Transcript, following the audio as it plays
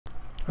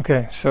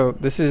Okay, so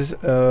this is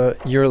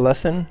your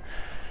lesson,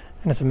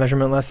 and it's a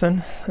measurement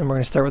lesson, and we're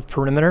going to start with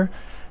perimeter.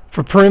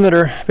 For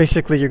perimeter,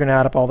 basically you're going to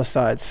add up all the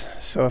sides.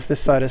 So if this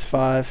side is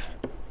 5,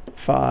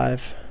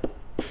 5,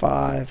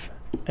 5,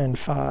 and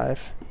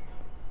 5,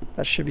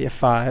 that should be a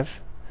 5.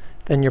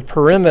 Then your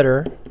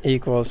perimeter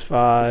equals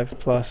 5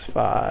 plus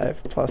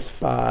 5 plus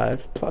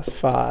 5 plus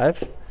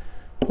 5,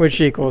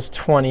 which equals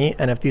 20.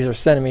 And if these are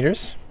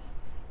centimeters,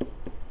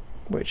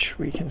 which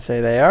we can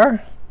say they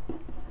are,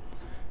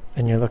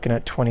 then you're looking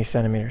at 20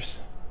 centimeters.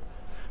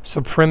 So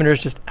perimeter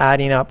is just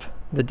adding up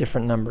the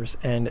different numbers.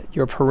 And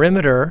your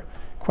perimeter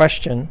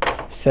question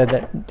said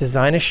that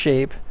design a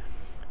shape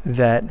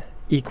that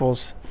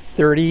equals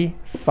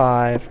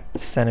 35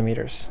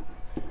 centimeters.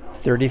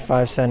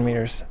 35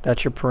 centimeters.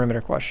 That's your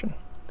perimeter question.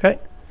 Okay?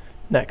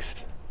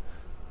 Next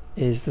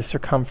is the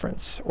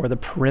circumference, or the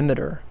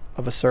perimeter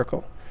of a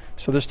circle.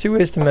 So there's two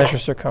ways to measure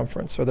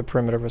circumference, or the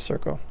perimeter of a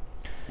circle.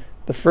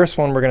 The first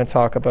one we're going to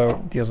talk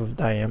about deals with the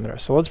diameter.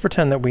 So let's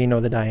pretend that we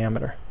know the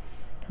diameter.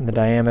 And the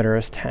diameter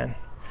is 10.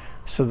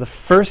 So the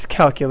first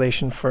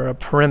calculation for a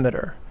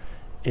perimeter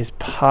is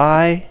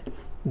pi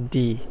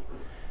d.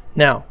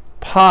 Now,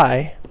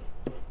 pi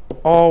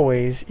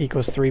always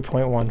equals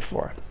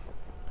 3.14.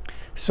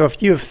 So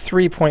if you have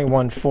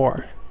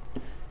 3.14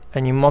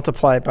 and you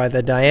multiply it by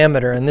the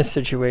diameter, in this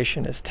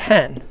situation is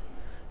 10,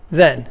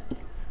 then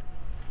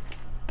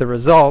the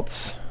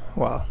results,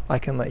 well, I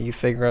can let you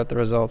figure out the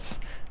results.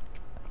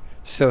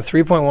 So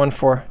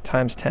 3.14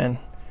 times 10,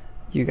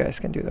 you guys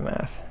can do the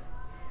math.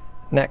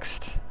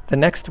 Next, the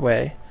next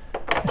way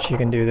that you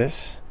can do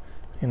this,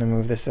 I'm going to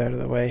move this out of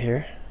the way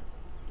here.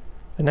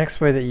 The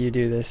next way that you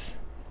do this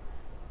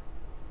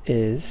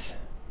is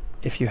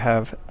if you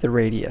have the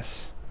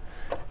radius.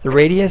 The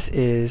radius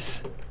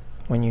is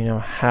when you know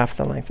half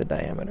the length of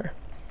diameter.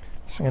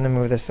 So I'm going to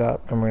move this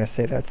up, and we're going to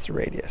say that's the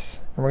radius.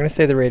 And we're going to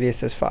say the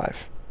radius is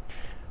 5.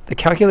 The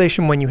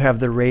calculation when you have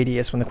the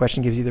radius, when the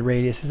question gives you the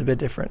radius, is a bit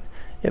different.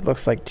 It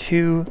looks like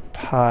 2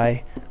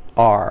 pi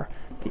r.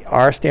 The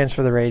r stands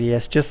for the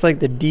radius, just like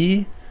the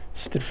d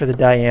stood for the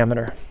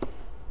diameter.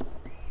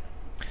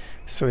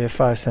 So we have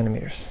 5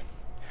 centimeters.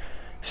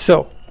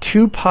 So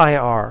 2 pi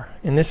r.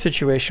 In this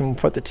situation, we'll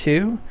put the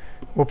 2.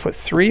 We'll put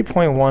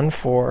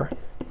 3.14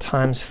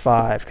 times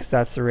 5, because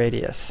that's the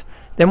radius.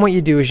 Then what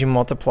you do is you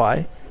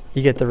multiply.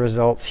 You get the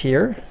results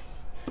here,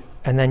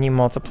 and then you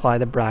multiply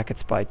the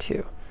brackets by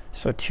 2.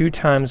 So 2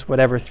 times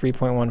whatever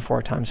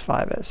 3.14 times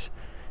 5 is.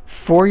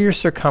 For your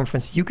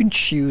circumference, you can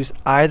choose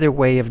either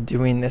way of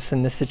doing this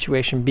in this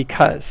situation,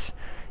 because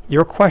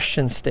your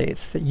question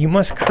states that you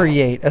must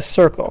create a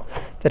circle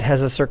that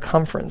has a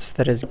circumference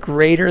that is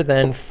greater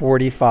than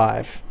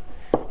 45.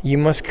 You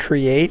must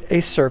create a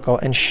circle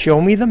and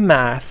show me the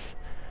math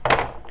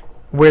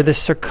where the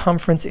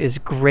circumference is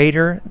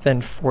greater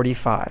than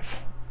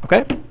 45.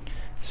 Okay?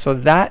 So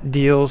that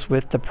deals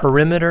with the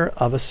perimeter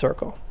of a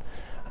circle.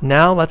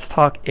 Now let's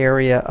talk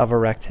area of a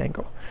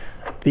rectangle.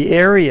 The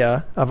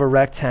area of a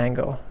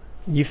rectangle,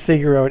 you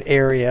figure out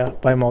area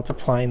by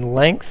multiplying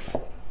length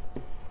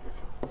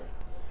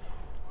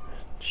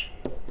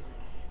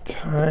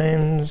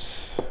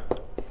times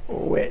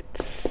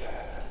width.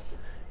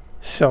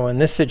 So in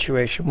this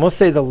situation, we'll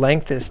say the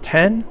length is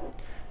 10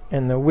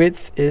 and the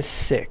width is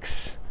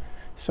 6.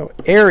 So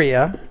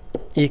area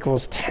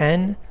equals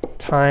 10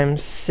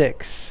 times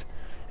 6.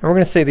 And we're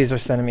going to say these are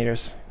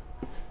centimeters.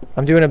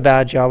 I'm doing a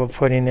bad job of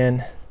putting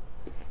in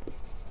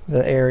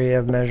the area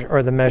of measure,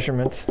 or the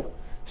measurement,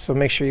 so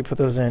make sure you put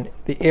those in.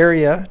 The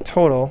area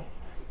total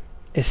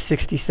is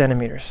 60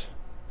 centimeters.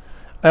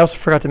 I also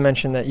forgot to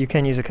mention that you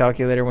can use a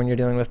calculator when you're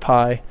dealing with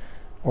pi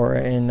or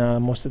in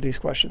most of these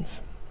questions.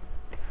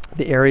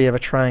 The area of a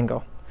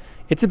triangle.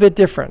 It's a bit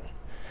different.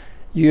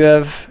 You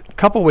have a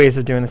couple ways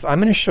of doing this. I'm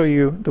going to show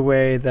you the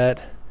way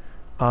that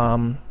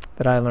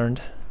that I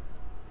learned,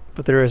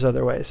 but there is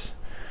other ways.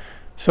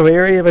 So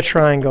area of a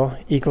triangle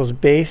equals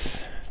base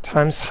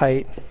times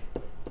height,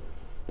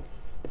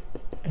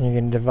 and you're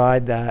going to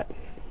divide that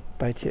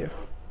by 2.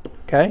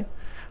 Okay?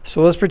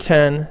 So let's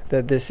pretend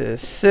that this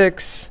is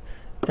 6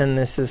 and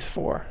this is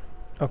 4.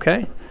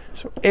 Okay?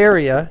 So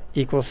area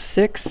equals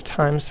 6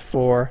 times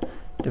 4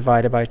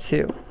 divided by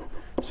 2.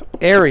 So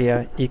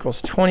area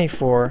equals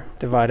 24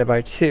 divided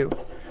by 2.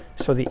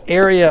 So the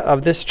area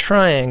of this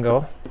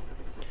triangle,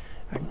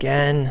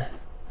 again,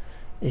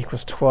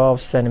 equals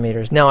 12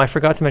 centimeters. Now, I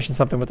forgot to mention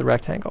something with the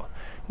rectangle.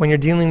 When you're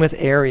dealing with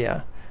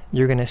area,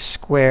 you're going to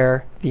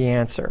square the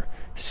answer.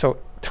 So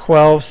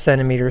 12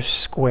 centimeters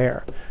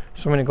square.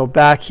 So I'm going to go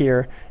back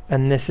here,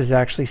 and this is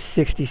actually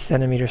 60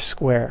 centimeters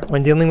square.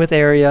 When dealing with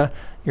area,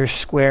 you're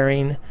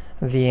squaring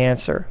the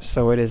answer.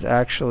 So it is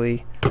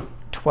actually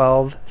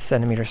 12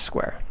 centimeters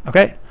square.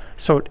 Okay?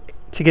 So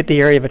to get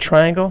the area of a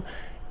triangle,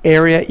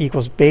 area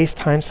equals base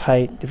times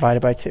height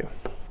divided by 2.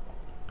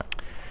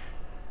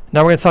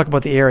 Now we're going to talk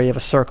about the area of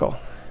a circle.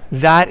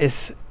 That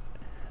is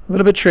a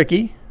little bit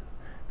tricky,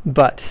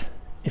 but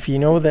if you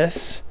know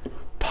this,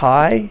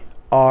 pi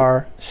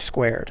r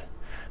squared.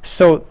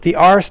 So the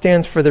r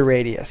stands for the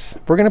radius.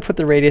 We're going to put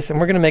the radius, and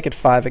we're going to make it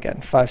 5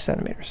 again, 5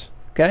 centimeters.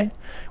 okay?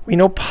 We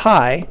know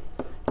pi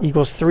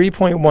equals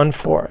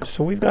 3.14.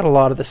 So we've got a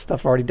lot of this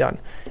stuff already done.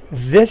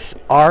 This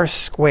r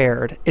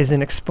squared is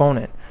an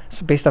exponent.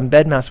 So based on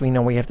BEDMAS, we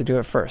know we have to do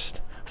it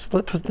first. So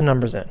let's put the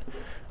numbers in.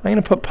 I'm going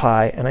to put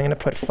pi, and I'm going to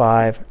put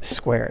 5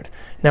 squared.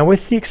 Now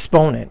with the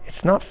exponent,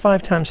 it's not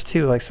 5 times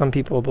 2 like some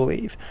people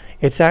believe.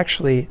 It's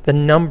actually the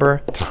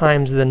number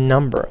times the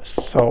number.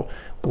 So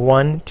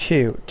 1,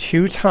 2.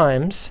 2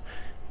 times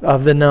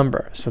of the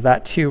number. So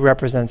that 2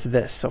 represents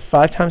this. So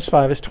 5 times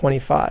 5 is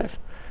 25.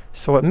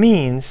 So it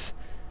means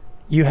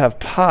you have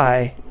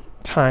pi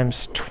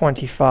times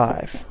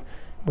 25,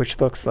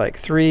 which looks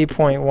like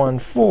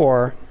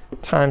 3.14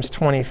 times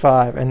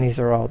 25, and these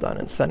are all done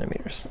in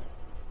centimeters.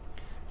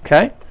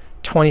 Okay?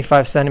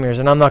 25 centimeters,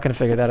 and I'm not going to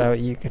figure that out.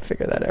 You can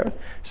figure that out.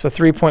 So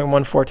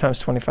 3.14 times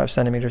 25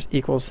 centimeters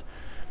equals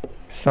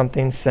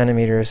something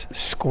centimeters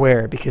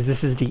squared, because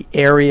this is the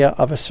area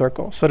of a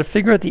circle. So to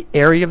figure out the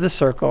area of the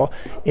circle,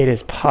 it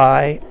is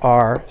pi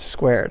r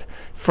squared.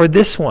 For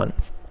this one,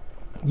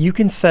 you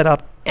can set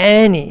up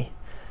any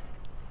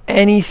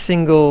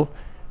single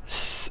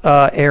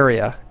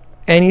area,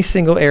 any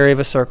single area of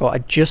a circle. I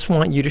just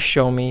want you to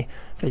show me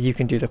that you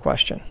can do the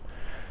question.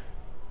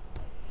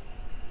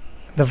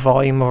 The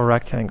volume of a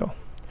rectangle.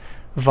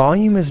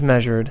 Volume is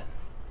measured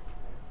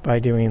by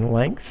doing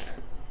length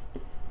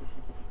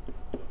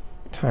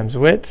times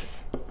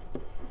width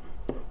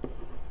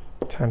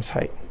times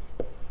height.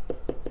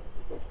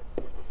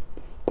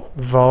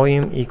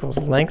 Volume equals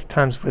length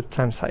times width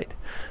times height.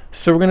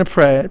 So we're going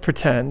to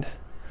pretend,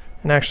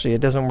 and actually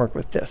it doesn't work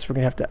with this. We're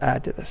going to have to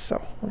add to this.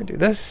 So we're going to do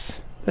this,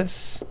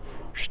 this.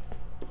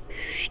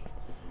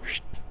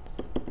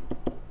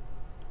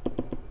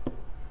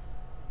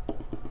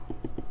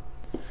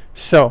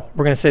 So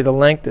we're going to say the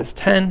length is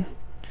 10,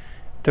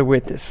 the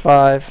width is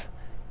 5,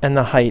 and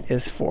the height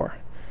is 4.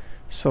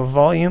 So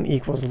volume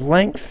equals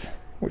length,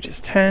 which is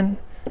 10,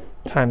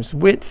 times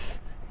width,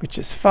 which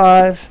is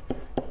 5,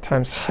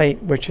 times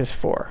height, which is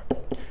 4.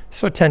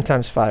 So 10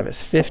 times 5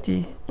 is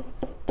 50,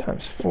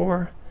 times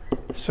 4.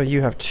 So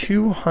you have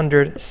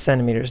 200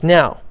 centimeters.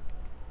 Now,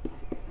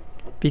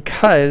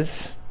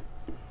 because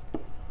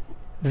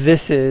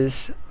this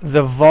is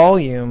the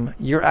volume,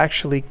 you're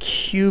actually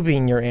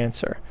cubing your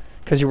answer,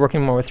 because you're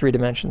working more with 3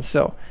 dimensions.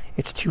 So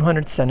it's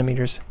 200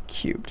 centimeters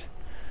cubed.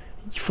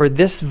 For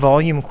this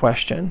volume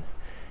question,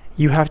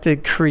 you have to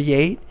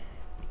create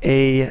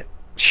a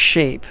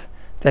shape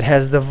that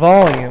has the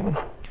volume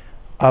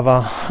of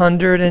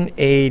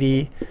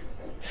 180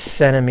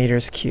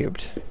 centimeters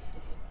cubed.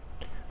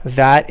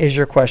 That is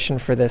your question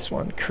for this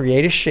one.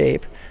 Create a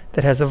shape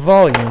that has a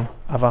volume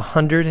of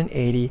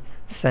 180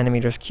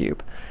 centimeters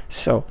cubed.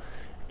 So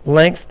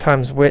length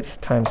times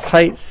width times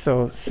height,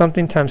 so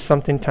something times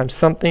something times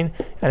something,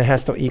 and it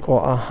has to equal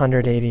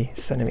 180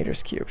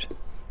 centimeters cubed.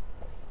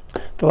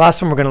 The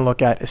last one we're going to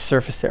look at is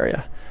surface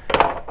area.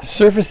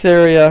 Surface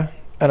area,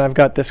 and I've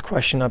got this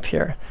question up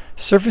here.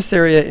 Surface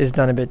area is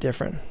done a bit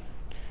different.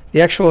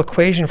 The actual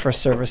equation for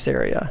surface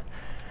area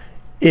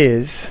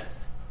is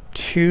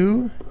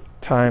 2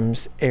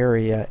 times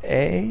area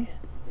A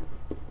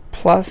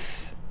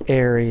plus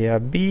area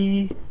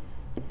B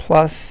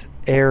plus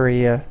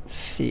area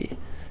C.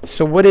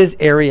 So what is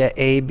area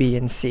A, B,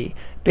 and C?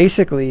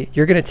 Basically,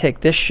 you're going to take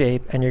this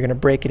shape and you're going to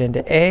break it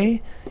into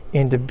A,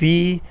 into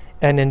B,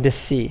 and into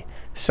C.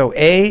 So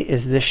A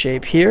is this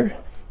shape here,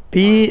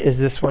 B is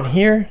this one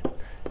here,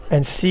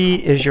 and C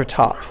is your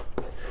top.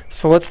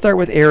 So let's start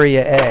with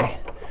area A.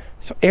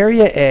 So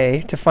area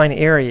A, to find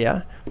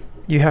area,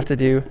 you have to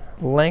do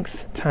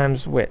length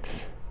times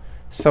width.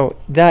 So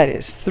that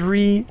is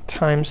 3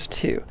 times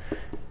 2.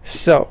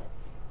 So,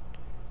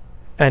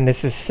 and this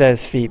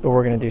says feet, but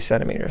we're going to do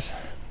centimeters.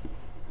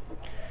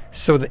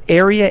 So the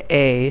area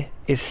A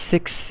is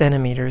 6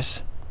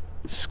 centimeters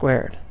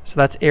squared. So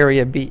that's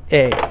area B,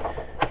 A.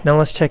 Now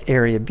let's check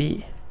area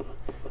B.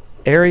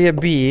 Area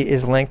B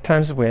is length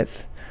times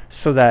width,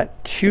 so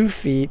that 2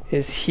 feet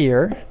is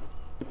here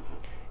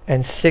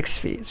and 6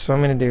 feet. So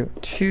I'm going to do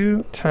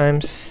 2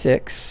 times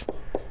 6,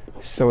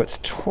 so it's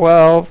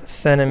 12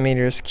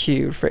 centimeters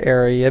cubed for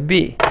area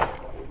B.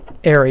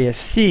 Area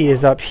C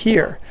is up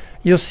here.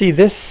 You'll see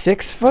this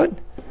 6 foot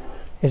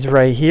is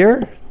right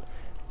here,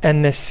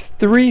 and this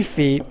 3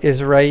 feet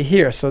is right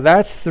here. So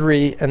that's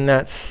 3 and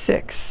that's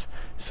 6.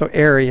 So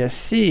area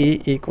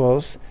C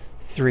equals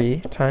 3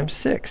 times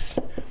 6,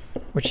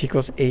 which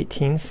equals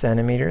 18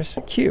 centimeters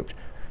cubed.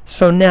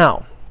 So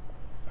now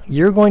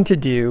you're going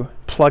to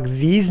plug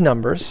these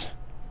numbers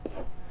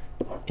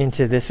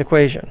into this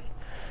equation.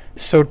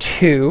 So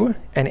 2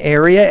 and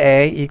area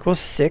A equals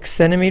 6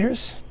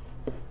 centimeters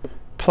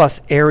plus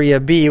area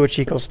B, which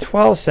equals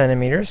 12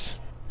 centimeters,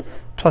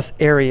 plus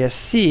area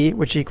C,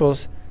 which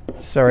equals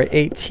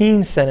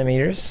 18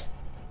 centimeters.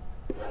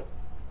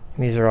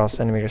 And these are all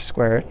centimeters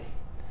squared.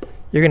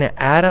 You're going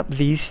to add up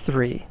these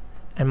 3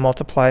 and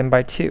multiply them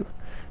by 2.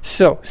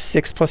 So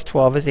 6 plus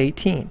 12 is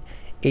 18.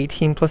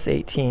 18 plus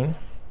 18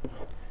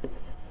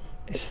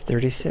 is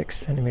 36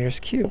 centimeters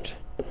cubed.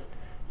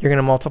 You're going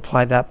to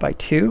multiply that by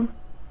 2,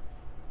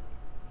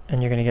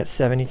 and you're going to get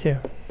 72.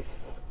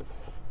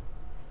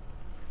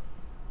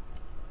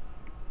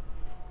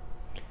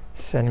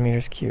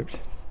 centimeters cubed.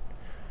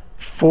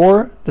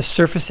 For the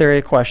surface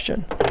area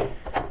question,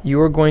 you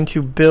are going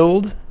to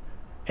build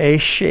a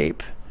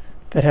shape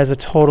that has a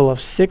total of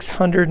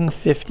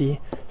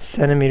 650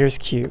 centimeters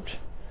cubed.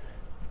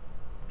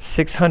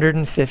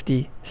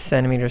 650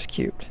 centimeters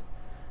cubed.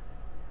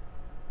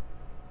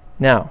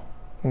 Now,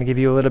 I'm going to give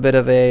you a little bit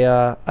of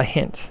a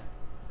hint.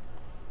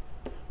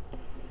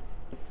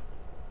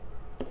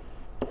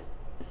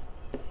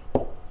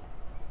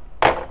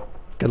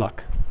 Good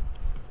luck.